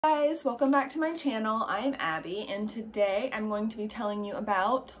Guys, welcome back to my channel. I am Abby and today I'm going to be telling you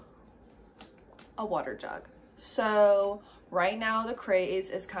about a water jug. So right now the craze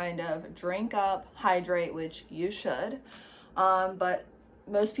is kind of drink up, hydrate, which you should, but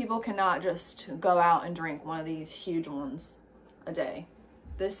most people cannot just go out and drink one of these huge ones a day.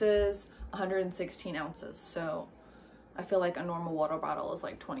 This is 116 ounces, so I feel like a normal water bottle is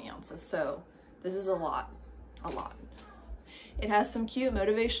like 20 ounces, so this is a lot. It has some cute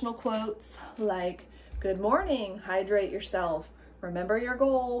motivational quotes like, good morning, hydrate yourself, remember your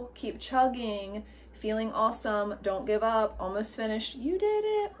goal, keep chugging, feeling awesome, don't give up, almost finished, you did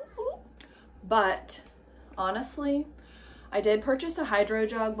it. But honestly, I did purchase a hydro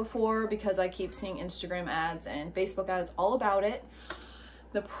jug before because I keep seeing Instagram ads and Facebook ads all about it.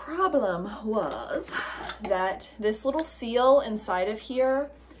 The problem was that this little seal inside of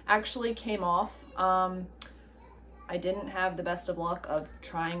here actually came off. I didn't have the best of luck of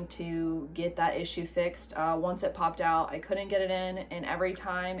trying to get that issue fixed. Once it popped out, I couldn't get it in, and every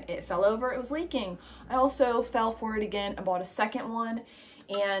time it fell over, it was leaking. I also fell for it again and bought a second one,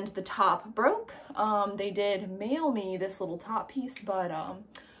 and the top broke. They did mail me this little top piece, but I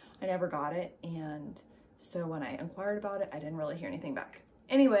never got it, and so when I inquired about it, I didn't really hear anything back.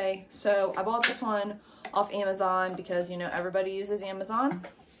 Anyway, so I bought this one off Amazon because, you know, everybody uses Amazon,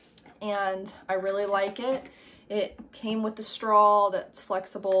 and I really like it. It came with the straw that's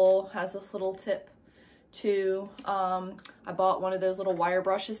flexible, has this little tip too. I bought one of those little wire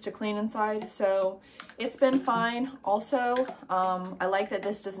brushes to clean inside, so it's been fine. Also, I like that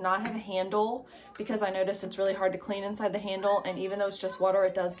this does not have a handle because I noticed it's really hard to clean inside the handle, and even though it's just water,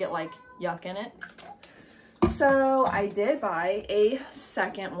 it does get like yuck in it. So I did buy a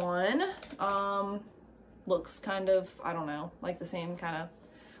second one. Looks kind of, I don't know, like the same kind of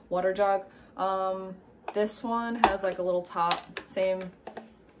water jug. This one has like a little top, same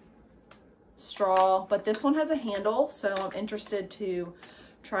straw, but this one has a handle, so I'm interested to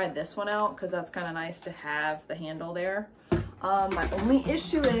try this one out because that's kind of nice to have the handle there. My only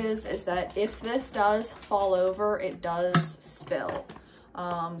issue is that if this does fall over, it does spill.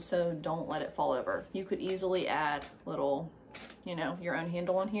 So don't let it fall over. You could easily add little, you know, your own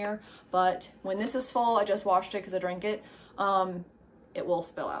handle in here, but when this is full, I just washed it because I drank it, it will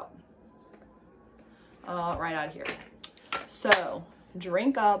spill out. Right out of here. So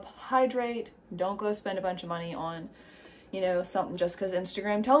drink up, hydrate, don't go spend a bunch of money on, you know, something just because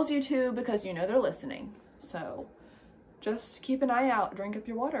Instagram tells you to, because you know they're listening. So just keep an eye out, drink up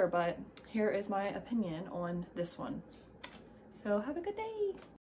your water. But here is my opinion on this one. So have a good day.